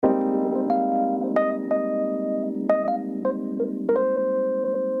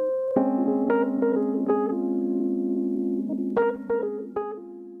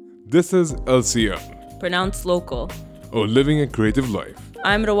This is LCM, pronounced local. or Living a Creative Life.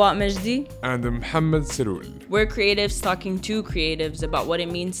 I'm Rawat Majdi. And I'm Mohammed Sarul. We're creatives talking to creatives about what it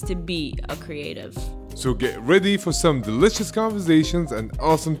means to be a creative. So get ready for some delicious conversations and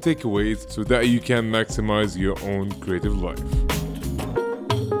awesome takeaways so that you can maximize your own creative life.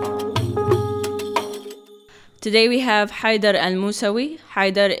 Today we have Haidar Al-Musawi.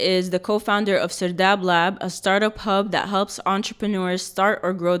 Haidar is the co-founder of Sirdab Lab, a startup hub that helps entrepreneurs start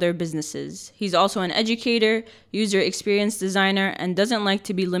or grow their businesses. He's also an educator, user experience designer, and doesn't like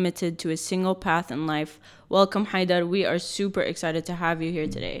to be limited to a single path in life. Welcome, Haidar. We are super excited to have you here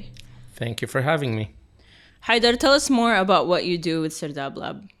today. Thank you for having me. Haidar, tell us more about what you do with Sirdab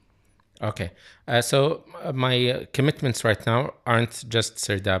Lab. Okay, so my commitments right now aren't just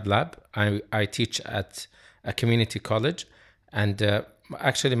Sirdab Lab. I teach at a community college, and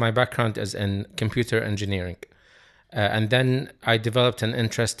actually my background is in computer engineering. And then I developed an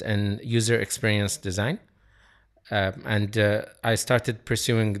interest in user experience design. And I started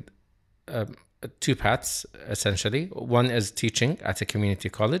pursuing two paths, essentially. One is teaching at a community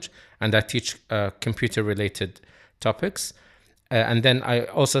college, and I teach computer-related topics. And then I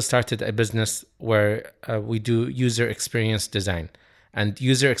also started a business where we do user experience design. And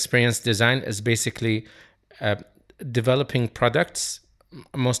user experience design is basically developing products,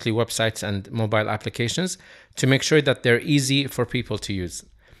 mostly websites and mobile applications, to make sure that they're easy for people to use.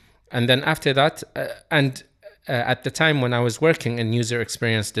 And then after that, at the time when I was working in user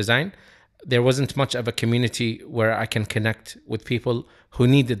experience design, there wasn't much of a community where I can connect with people who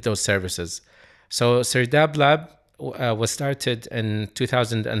needed those services. So Sirdab Lab was started in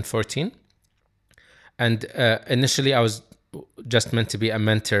 2014. And initially I was just meant to be a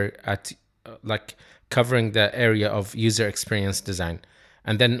mentor at covering the area of user experience design.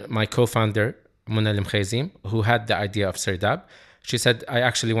 And then my co-founder, Mona Al-Mkhazim, who had the idea of Sirdab, she said, I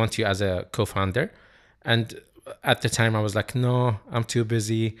actually want you as a co-founder. And at the time I was like, no, I'm too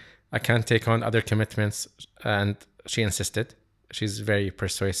busy. I can't take on other commitments. And she insisted. She's very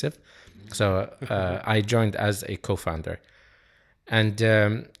persuasive. So I joined as a co-founder.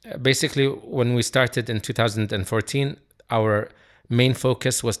 And basically, when we started in 2014, our main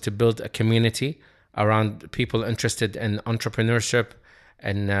focus was to build a community around people interested in entrepreneurship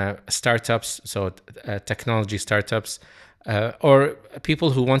and startups, so technology startups, or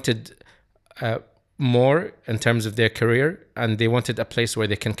people who wanted more in terms of their career, and they wanted a place where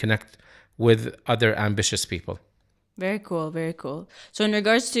they can connect with other ambitious people. Very cool, very cool. So in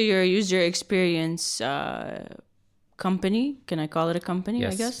regards to your user experience company, can I call it a company?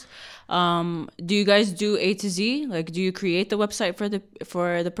 Yes. I guess. Do you guys do A to Z? Like, do you create the website for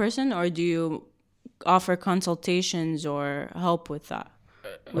the person, or do you offer consultations or help with that,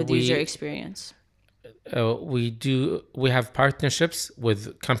 with user experience? We have partnerships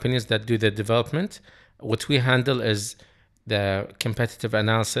with companies that do the development. What we handle is the competitive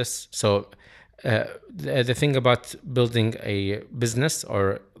analysis. So the thing about building a business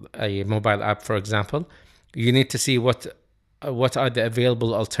or a mobile app, for example, you need to see what are the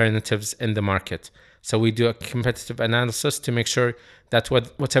available alternatives in the market. So we do a competitive analysis to make sure that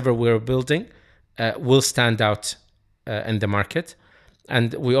whatever we're building will stand out in the market.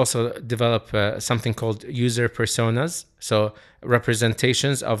 And we also develop something called user personas, so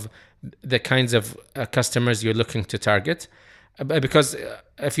representations of the kinds of customers you're looking to target. Because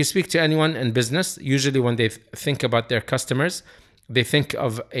if you speak to anyone in business, usually when they think about their customers, they think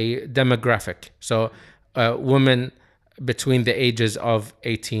of a demographic. So women between the ages of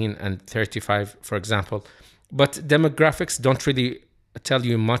 18 and 35, for example. But demographics don't really tell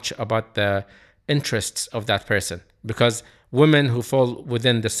you much about the interests of that person, because women who fall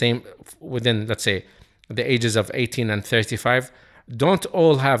within, let's say, the ages of 18 and 35 don't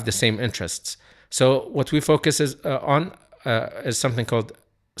all have the same interests. So what we focus on is something called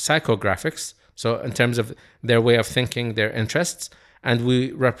psychographics. So in terms of their way of thinking, their interests, and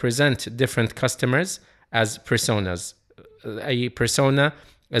we represent different customers as personas. A persona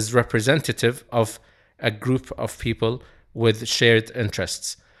is representative of a group of people with shared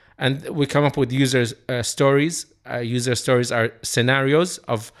interests. And we come up with user stories. User stories are scenarios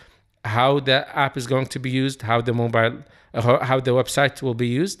of how the app is going to be used, how the website will be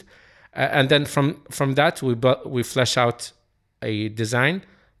used. And then from that, we flesh out a design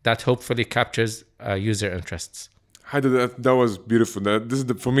that hopefully captures user interests. That was beautiful. This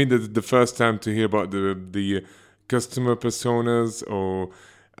is for me the first time to hear about the customer personas.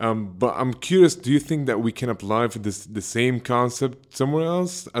 But I'm curious. Do you think that we can apply for the same concept somewhere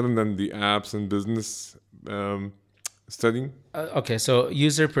else other than the apps and business studying? Okay, so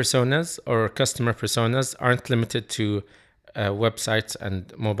user personas or customer personas aren't limited to websites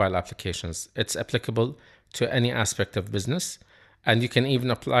and mobile applications. It's applicable to any aspect of business, and you can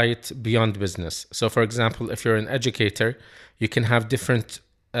even apply it beyond business. So, for example, if you're an educator, you can have different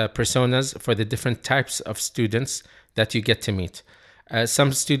personas for the different types of students that you get to meet.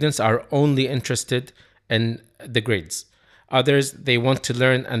 Some students are only interested in the grades. Others, they want to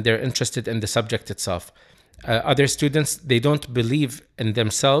learn and they're interested in the subject itself. Other students, they don't believe in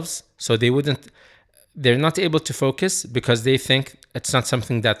themselves, so they're not able to focus because they think it's not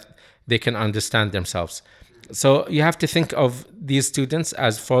something that they can understand themselves. So you have to think of these students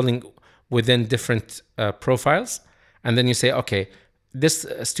as falling within different profiles. And then you say, okay, this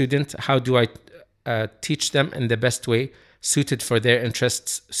student, how do I teach them in the best way, suited for their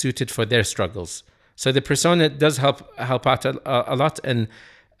interests, suited for their struggles? So the persona does help out a lot in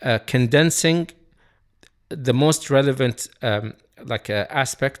condensing the most relevant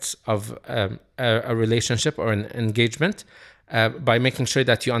aspects of a relationship or an engagement by making sure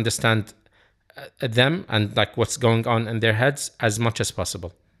that you understand them and like what's going on in their heads as much as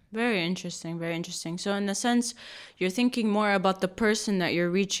possible. Very interesting, very interesting. So in a sense, you're thinking more about the person that you're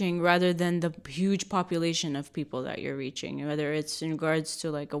reaching rather than the huge population of people that you're reaching, whether it's in regards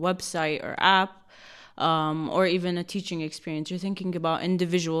to like a website or app, or even a teaching experience. You're thinking about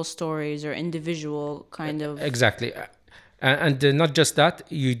individual stories or individual kind of... Exactly. And not just that,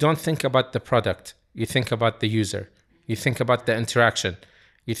 you don't think about the product. You think about the user. You think about the interaction.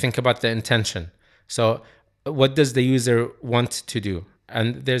 You think about the intention. So what does the user want to do?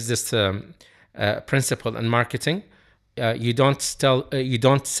 And there's this principle in marketing. You don't sell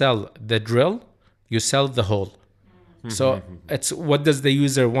the drill, you sell the hole. So it's what does the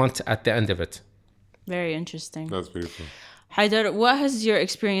user want at the end of it? Very interesting. That's beautiful. Haidar, what has your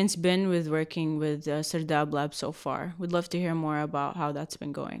experience been with working with Sardab Lab so far? We'd love to hear more about how that's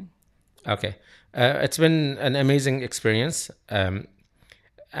been going. Okay. It's been an amazing experience. And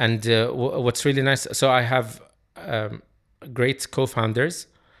what's really nice, so I have great co-founders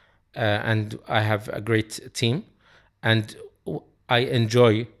and I have a great team, and I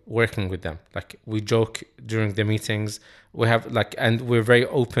enjoy working with them. Like, we joke during the meetings, and we're very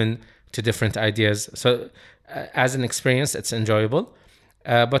open to different ideas. So as an experience, it's enjoyable,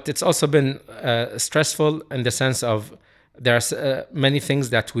 but it's also been stressful in the sense of there are many things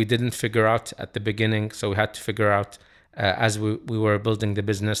that we didn't figure out at the beginning. So we had to figure out as we were building the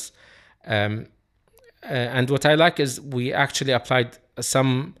business. And what I like is we actually applied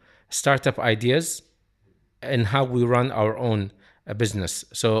some startup ideas in how we run our own business.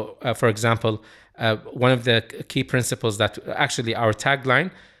 So, for example, one of the key principles that actually our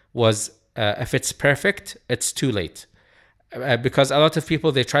tagline was, if it's perfect, it's too late. Because a lot of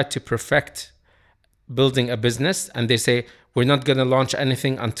people, they try to perfect building a business and they say, we're not going to launch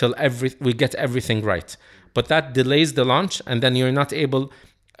anything until we get everything right. But that delays the launch, and then you're not able...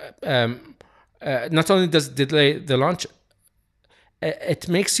 not only does it delay the launch, it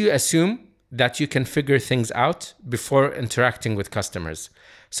makes you assume that you can figure things out before interacting with customers.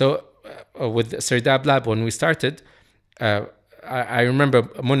 So with Sardab Lab, when we started, I remember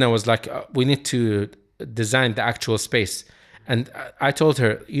Muna was like, we need to design the actual space. And I told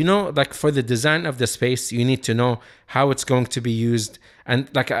her, like for the design of the space, you need to know how it's going to be used. And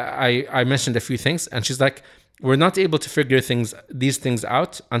like I mentioned a few things, and she's like, we're not able to figure these things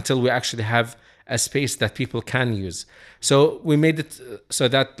out until we actually have a space that people can use. So we made it so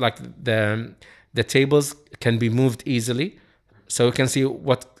that like the tables can be moved easily, so we can see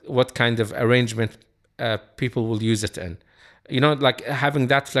what kind of arrangement people will use it in. Like having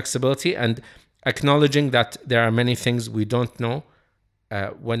that flexibility and acknowledging that there are many things we don't know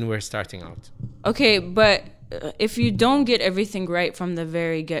when we're starting out. Okay, but if you don't get everything right from the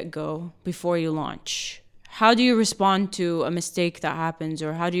very get-go before you launch, how do you respond to a mistake that happens,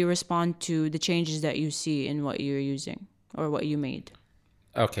 or how do you respond to the changes that you see in what you're using or what you made?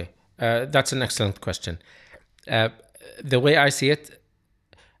 Okay, that's an excellent question. The way I see it,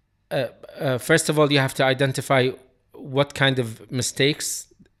 first of all, you have to identify what kind of mistakes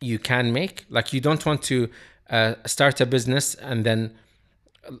you can make. Like, you don't want to start a business and then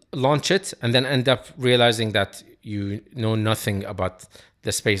launch it and then end up realizing that you know nothing about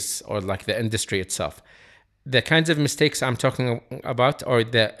the space or like the industry itself. The kinds of mistakes I'm talking about, or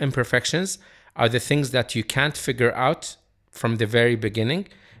the imperfections, are the things that you can't figure out from the very beginning.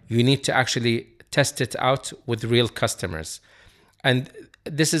 You need to actually test it out with real customers. And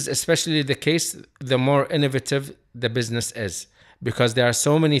this is especially the case the more innovative the business is, because there are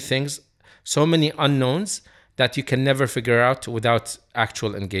so many things, so many unknowns that you can never figure out without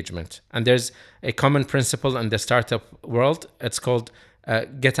actual engagement. And there's a common principle in the startup world. It's called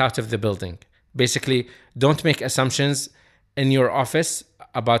get out of the building. Basically, don't make assumptions in your office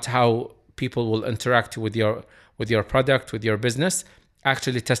about how people will interact with your product, with your business.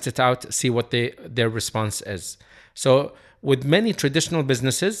 Actually test it out, see what their response is. So with many traditional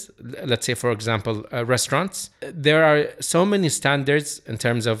businesses, let's say, for example, restaurants, there are so many standards in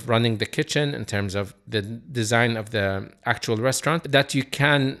terms of running the kitchen, in terms of the design of the actual restaurant, that you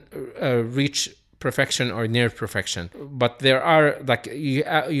can reach perfection or near perfection. But there are, like,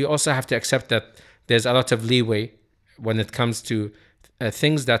 you also have to accept that there's a lot of leeway when it comes to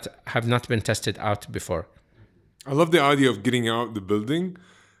things that have not been tested out before. I love the idea of getting out the building,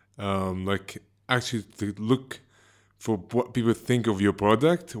 like actually to look for what people think of your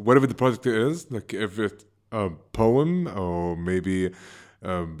product, whatever the product is, like if it's a poem or maybe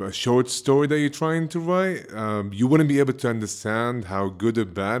a short story that you're trying to write, you wouldn't be able to understand how good or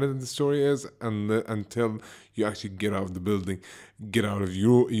bad the story is until you actually get out of the building, get out of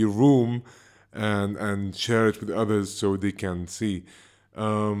your room, and share it with others so they can see.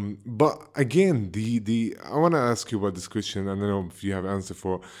 But again, I want to ask you about this question, and I don't know if you have an answer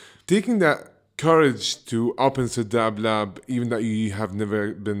for taking that courage to open Sardab Lab, even that you have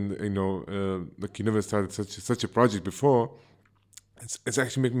never been, like you never started such a project before. It's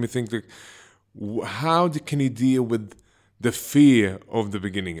actually making me think, like, how can you deal with the fear of the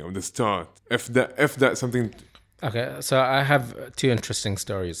beginning, of the start? If that's something. Okay, so I have two interesting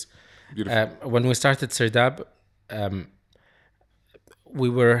stories. Beautiful. When we started Sardab, we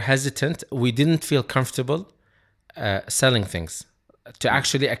were hesitant. We didn't feel comfortable selling things. To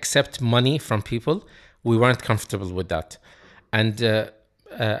actually accept money from people, we weren't comfortable with that. And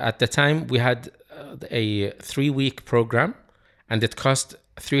at the time, we had a 3-week program, and it cost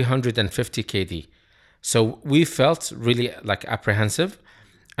 350 KD. So we felt really like apprehensive.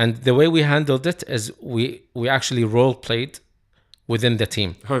 And the way we handled it is we actually role played within the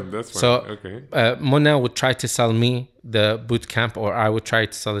team. Oh, that's fine. So okay. Mona would try to sell me the boot camp, or I would try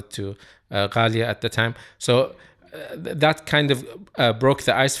to sell it to Ghalia at the time. So that kind of broke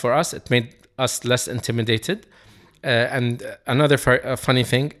the ice for us. It made us less intimidated. And another funny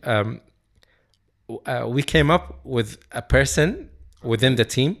thing, we came up with a person within the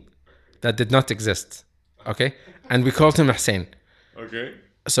team that did not exist. Okay. And we called him Hussein. Okay.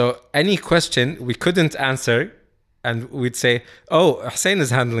 So any question we couldn't answer, and we'd say, "Oh, Hussein is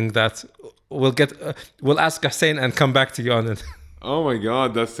handling that. We'll ask Hussein and come back to you on it." Oh my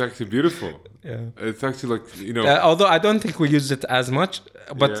God, that's actually beautiful. Yeah. It's actually like, Although I don't think we used it as much,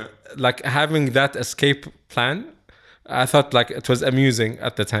 but Yeah. like having that escape plan, I thought like it was amusing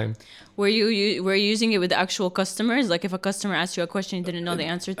at the time. Were you using it with actual customers? Like if a customer asked you a question you didn't know the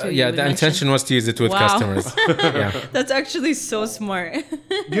answer to, you Yeah, would the mention- intention was to use it with Wow. customers. Yeah. That's actually so smart.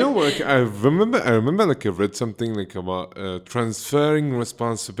 You know what? I remember like I read something like about transferring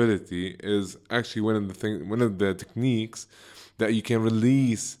responsibility is actually one of the techniques that you can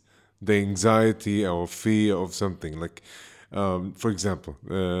release the anxiety or fear of something. Like, for example,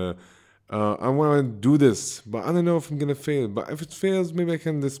 I want to do this, but I don't know if I'm gonna fail. But if it fails, maybe I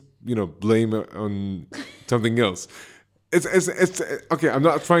can just blame it on something else. It's okay. I'm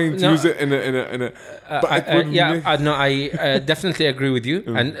not trying to No, use it in a. But it would No, I definitely agree with you.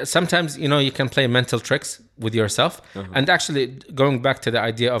 And sometimes, you can play mental tricks with yourself. And actually, going back to the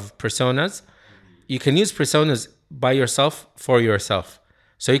idea of personas, you can use personas by yourself for yourself.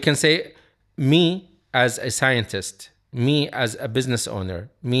 So you can say, me as a scientist, me as a business owner,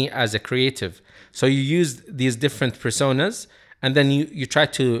 me as a creative. So you use these different personas, and then you try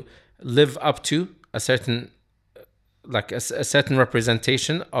to live up to a certain, like a certain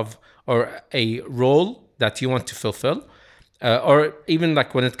representation of, or a role that you want to fulfill. Or even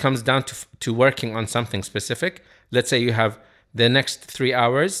like when it comes down to working on something specific, let's say you have the next 3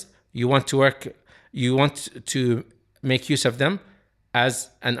 hours, you want to make use of them as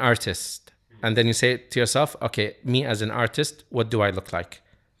an artist. And then you say to yourself, okay, me as an artist, what do I look like?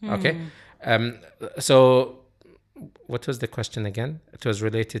 Okay. So what was the question again? It was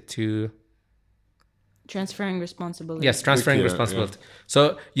related to... Transferring responsibility. Yes, transferring Yeah, responsibility.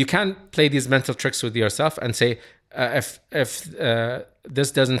 So you can play these mental tricks with yourself and say, if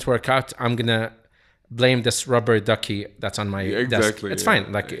this doesn't work out, I'm going to blame this rubber ducky that's on my desk. Exactly, It's yeah.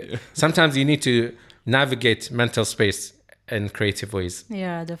 fine. Like sometimes you need to navigate mental space in creative ways.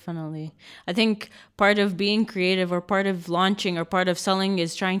 Yeah, definitely. I think part of being creative or part of launching or part of selling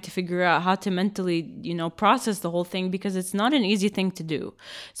is trying to figure out how to mentally, process the whole thing, because it's not an easy thing to do.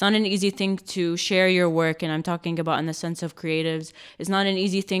 It's not an easy thing to share your work. And I'm talking about in the sense of creatives. It's not an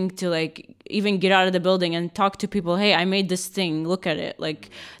easy thing to like even get out of the building and talk to people. Hey, I made this thing. Look at it. Like,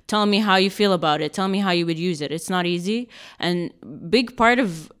 tell me how you feel about it. Tell me how you would use it. It's not easy. And big part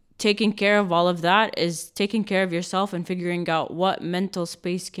of taking care of all of that is taking care of yourself and figuring out what mental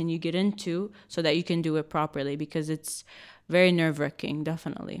space can you get into so that you can do it properly, because it's very nerve-wracking,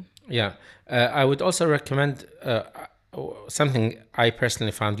 definitely. Yeah. I would also recommend something I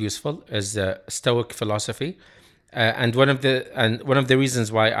personally found useful is Stoic philosophy. And one of the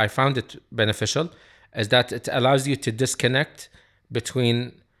reasons why I found it beneficial is that it allows you to disconnect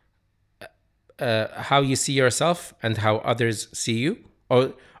between how you see yourself and how others see you,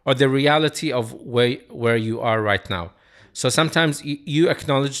 or the reality of where you are right now. So sometimes you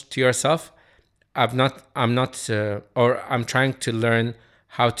acknowledge to yourself, I'm trying to learn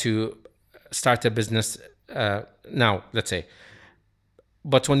how to start a business now, let's say.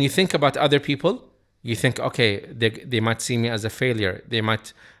 But when you think about other people, you think, okay, they might see me as a failure. They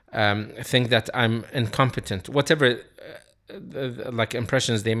might think that I'm incompetent, whatever like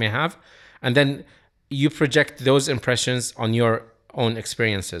impressions they may have. And then you project those impressions on your own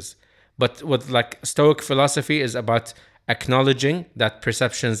experiences. But what like Stoic philosophy is about acknowledging that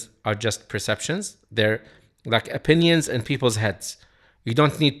perceptions are just perceptions. They're like opinions in people's heads. You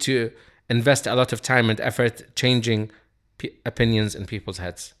don't need to invest a lot of time and effort changing opinions in people's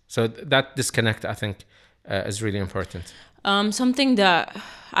heads. So that disconnect, I think, is really important. Something that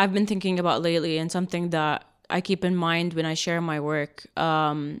I've been thinking about lately, and something that I keep in mind when I share my work,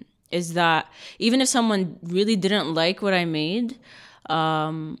 is that even if someone really didn't like what I made,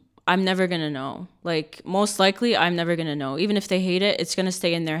 I'm never going to know. Like, most likely, I'm never going to know. Even if they hate it, it's going to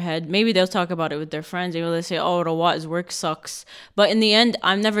stay in their head. Maybe they'll talk about it with their friends. Maybe they'll say, oh, Rawat's work sucks. But in the end,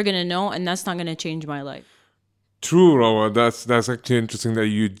 I'm never going to know, and that's not going to change my life. True, Rawa. That's actually interesting that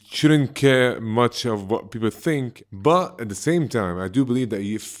you shouldn't care much of what people think. But at the same time, I do believe that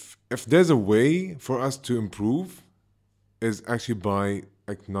if there's a way for us to improve, is actually by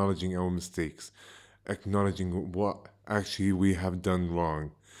acknowledging our mistakes, acknowledging what actually we have done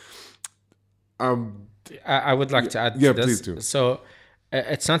wrong. I would like to add to this. Please do. So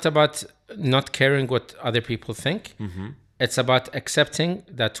it's not about not caring what other people think. Mm-hmm. It's about accepting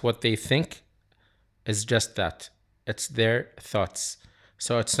that what they think is just that. It's their thoughts.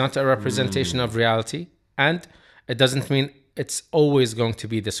 So it's not a representation of reality. And it doesn't mean it's always going to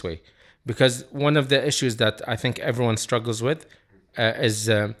be this way. Because one of the issues that I think everyone struggles with is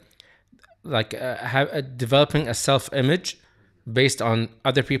developing a self-image based on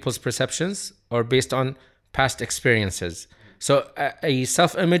other people's perceptions or based on past experiences. So a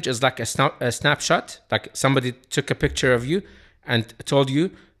self-image is like a snapshot, like somebody took a picture of you and told you,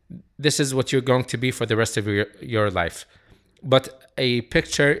 this is what you're going to be for the rest of your life. But a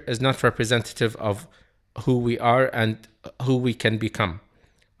picture is not representative of who we are and who we can become.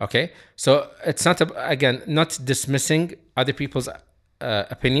 Okay? So it's not, again, not dismissing other people's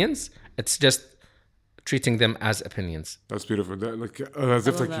opinions. It's just treating them as opinions. That's beautiful. As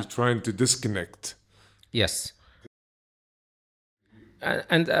if you're trying to disconnect. Yes.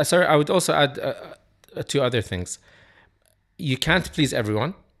 And sorry, I would also add two other things. You can't please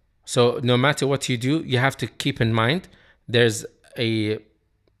everyone. So no matter what you do, you have to keep in mind there's a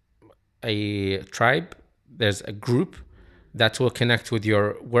tribe, there's a group that will connect with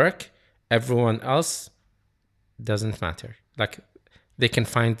your work. Everyone else doesn't matter. Like, they can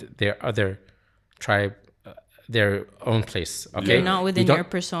find their other tribe, their own place. Okay, you're not within your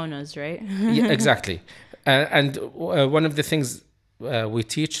personas, right? Yeah, exactly. And one of the things we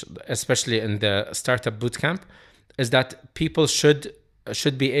teach, especially in the startup bootcamp, is that people should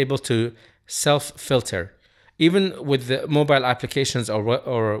be able to self-filter, even with the mobile applications or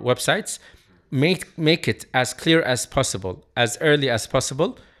websites. Make it as clear as possible, as early as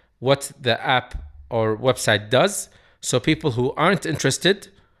possible, what the app or website does, so people who aren't interested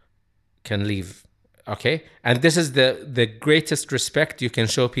can leave. Okay? And this is the greatest respect you can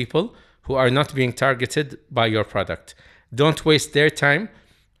show people who are not being targeted by your product. Don't waste their time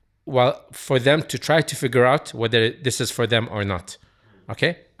for them to try to figure out whether this is for them or not.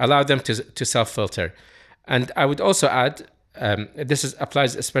 Okay? Allow them to self-filter. And I would also add, this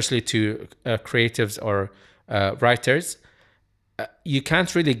applies especially to creatives or writers. You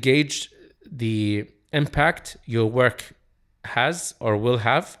can't really gauge the impact your work has or will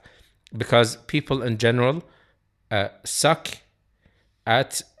have, because people in general suck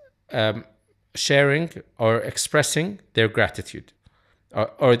at sharing or expressing their gratitude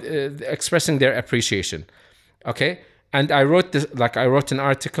or expressing their appreciation. Okay? And I wrote an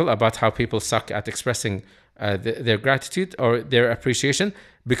article about how people suck at expressing their gratitude or their appreciation,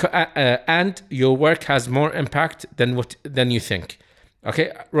 because and your work has more impact than you think.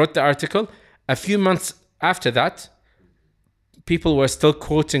 Okay, I wrote the article. A few months after that, people were still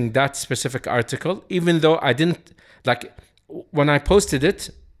quoting that specific article, even though I didn't when I posted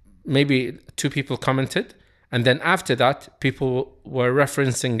it. maybe 2 people commented, and then after that, people were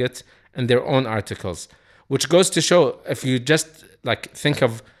referencing it in their own articles, which goes to show if you just like think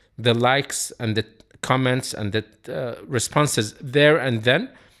of the likes and the comments and the responses there and then,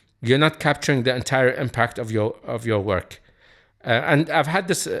 you're not capturing the entire impact of your work. And I've had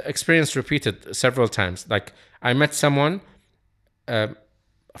this experience repeated several times. Like I met someone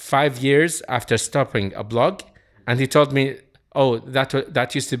 5 years after stopping a blog, and he told me, "Oh,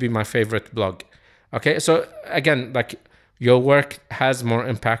 that used to be my favorite blog." Okay, so again, like your work has more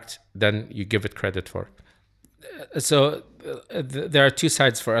impact than you give it credit for. So there are 2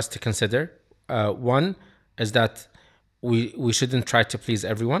 sides for us to consider. One is that we shouldn't try to please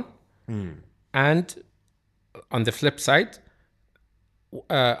everyone, and on the flip side,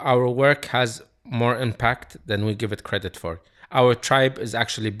 our work has more impact than we give it credit for. Our tribe is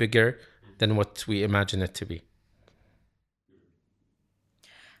actually bigger than what we imagine it to be.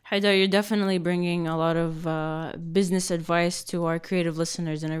 Haidar, you're definitely bringing a lot of business advice to our creative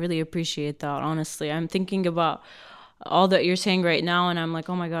listeners, and I really appreciate that, honestly. I'm thinking about all that you're saying right now, and I'm like,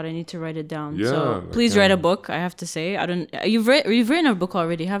 oh my God, I need to write it down. Yeah, so please write a book, I have to say. You've written a book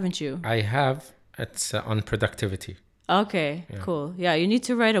already, haven't you? I have. It's on productivity. Okay, cool. Yeah, you need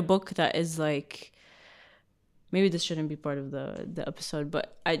to write a book that is like, maybe this shouldn't be part of the episode,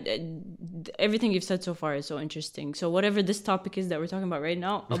 but everything you've said so far is so interesting. So whatever this topic is that we're talking about right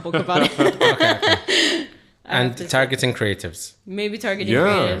now, a book about it. Okay. And targeting creatives. Maybe targeting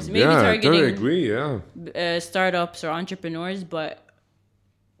creatives. Maybe I totally targeting agree, startups or entrepreneurs, but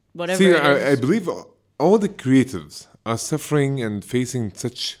whatever See, it is. I believe all the creatives are suffering and facing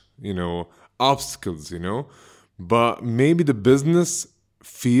such, obstacles, but maybe the business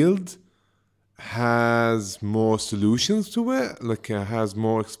field has more solutions to it, like has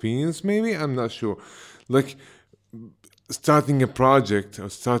more experience, maybe. I'm not sure. Like starting a project or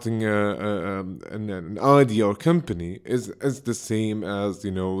starting an idea or company is the same as,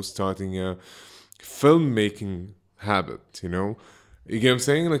 starting a filmmaking habit, You get what I'm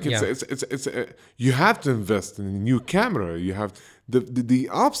saying? Like it's you have to invest in a new camera. You have the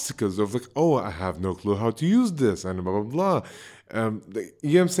obstacles of like, oh, I have no clue how to use this and blah blah blah. You know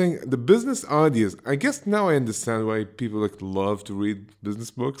what I'm saying? The business ideas. I guess now I understand why people like love to read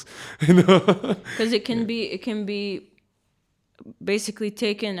business books. Because it can be basically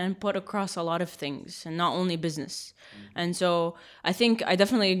taken and put across a lot of things, and not only business. And so I think I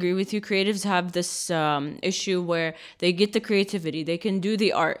definitely agree with you. Creatives have this issue where they get the creativity, they can do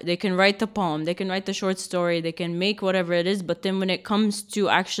the art, they can write the poem, they can write the short story, they can make whatever it is, but then when it comes to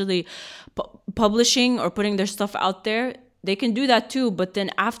actually publishing or putting their stuff out there, they can do that too, but then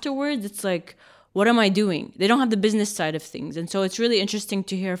afterwards it's like, what am I doing? They don't have the business side of things. And so it's really interesting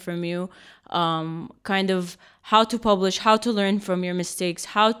to hear from you kind of how to publish, how to learn from your mistakes,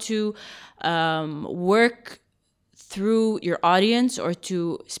 how to work through your audience or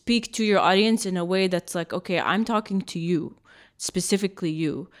to speak to your audience in a way that's like, okay, I'm talking to you, specifically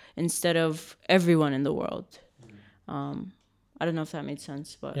you, instead of everyone in the world. I don't know if that made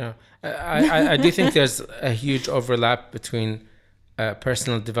sense, but yeah, I do think there's a huge overlap between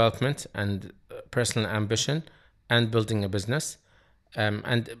personal development and personal ambition and building a business,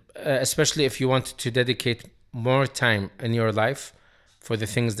 and especially if you want to dedicate more time in your life for the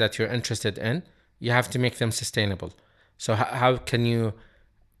things that you're interested in, you have to make them sustainable. So how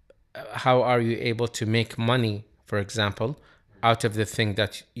are you able to make money, for example, out of the thing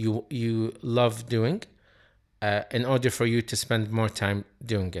that you love doing, in order for you to spend more time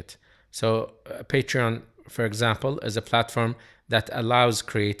doing it? So Patreon, for example, is a platform that allows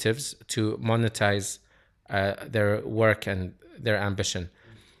creatives to monetize their work and their ambition.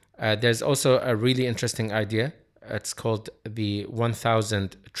 There's also a really interesting idea. It's called the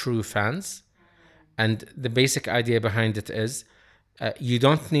 1000 True Fans. And the basic idea behind it is you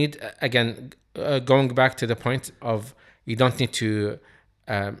don't need, again, going back to the point of you don't need to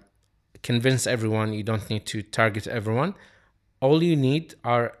convince everyone, you don't need to target everyone. All you need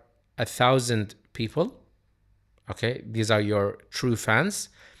are 1,000 people. Okay, these are your true fans.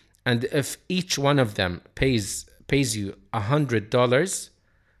 And if each one of them pays you $100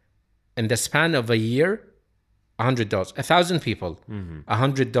 in the span of a year, $100, 1,000 people,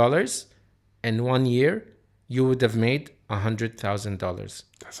 $100 in 1 year, you would have made $100,000.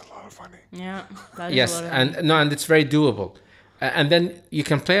 That's a lot of money. yeah, that is Yes, a lot of and it's very doable. And then you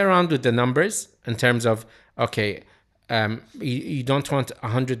can play around with the numbers in terms of, okay, you don't want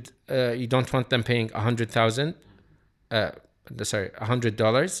 100, you don't want them paying $100,000.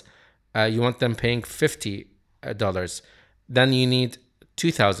 $100. You want them paying $50. Then you need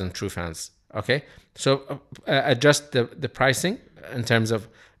 2,000 true fans. Okay, so adjust the pricing in terms of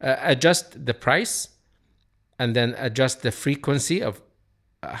adjust the price, and then adjust the frequency of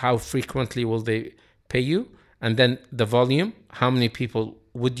how frequently will they pay you, and then the volume, how many people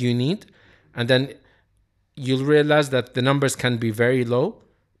would you need, and then you'll realize that the numbers can be very low,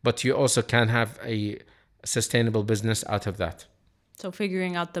 but you also can have a sustainable business out of that. So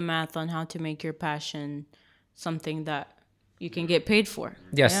figuring out the math on how to make your passion something that you can get paid for.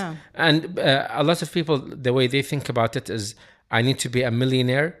 Yes. Yeah. And a lot of people, the way they think about it is, I need to be a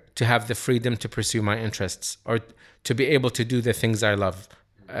millionaire to have the freedom to pursue my interests, or to be able to do the things I love.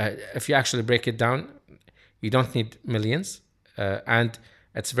 If you actually break it down, you don't need millions, and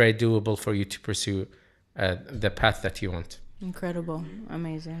it's very doable for you to pursue the path that you want. Incredible.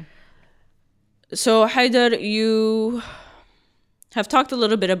 Amazing. So, Haidar, you have talked a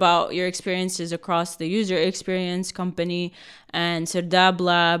little bit about your experiences across the user experience company and Sirdab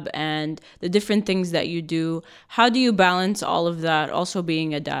Lab and the different things that you do. How do you balance all of that, also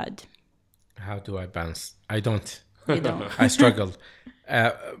being a dad? How do I balance? I don't. You don't. I struggle.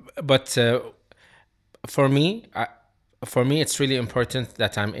 But for me, it's really important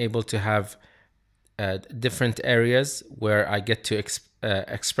that I'm able to have different areas where I get to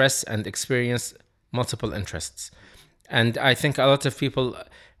express and experience multiple interests. And I think a lot of people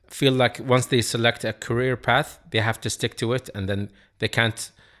feel like once they select a career path, they have to stick to it, and then they can't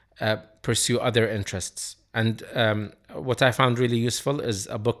pursue other interests. And what I found really useful is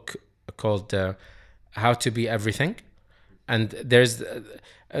a book called How to Be Everything. And there's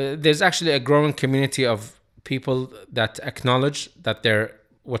actually a growing community of people that acknowledge that they're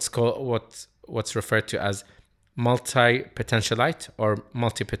what's referred to as multi-potentialite or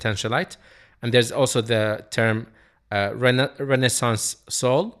multi-potentialite. And there's also the term Renaissance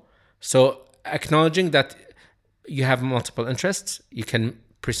soul. So acknowledging that you have multiple interests, you can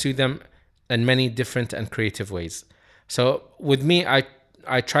pursue them in many different and creative ways. So with me,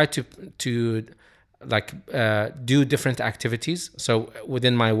 I try to do different activities. So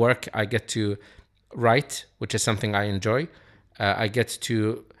within my work, I get to write, which is something I enjoy. I get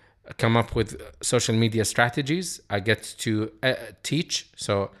to come up with social media strategies. I get to teach.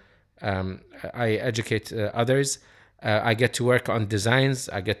 So I educate others. I get to work on designs.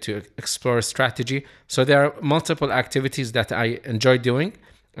 I get to explore strategy. So there are multiple activities that I enjoy doing,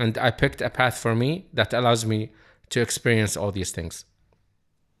 and I picked a path for me that allows me to experience all these things.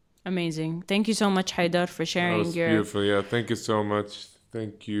 Amazing. Thank you so much, Haidar, for sharing That was beautiful. Yeah, thank you so much.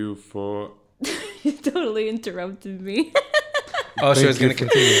 Thank you for... You totally interrupted me. Oh, she was going to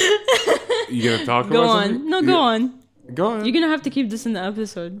continue. You going to talk Go about on. something? No, go on. Go on. You're going to have to keep this in the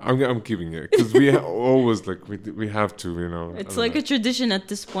episode. I'm keeping it because we always we have to, you know. It's like a tradition at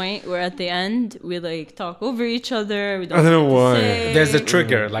this point where at the end we talk over each other. We I don't know why. There's a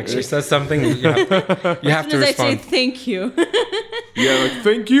trigger. Like she says something, you have to respond. I say respond. thank you. Yeah,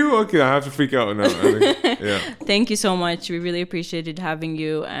 thank you. Okay, I have to freak out now. Yeah. Thank you so much. We really appreciated having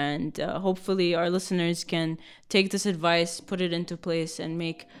you, and hopefully our listeners can take this advice, put it into place, and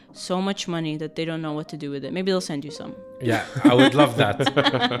make so much money that they don't know what to do with it. Maybe they'll send you some. Yeah, I would love that.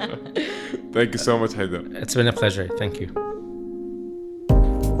 Thank you so much, Haidar. It's been a pleasure. Thank you.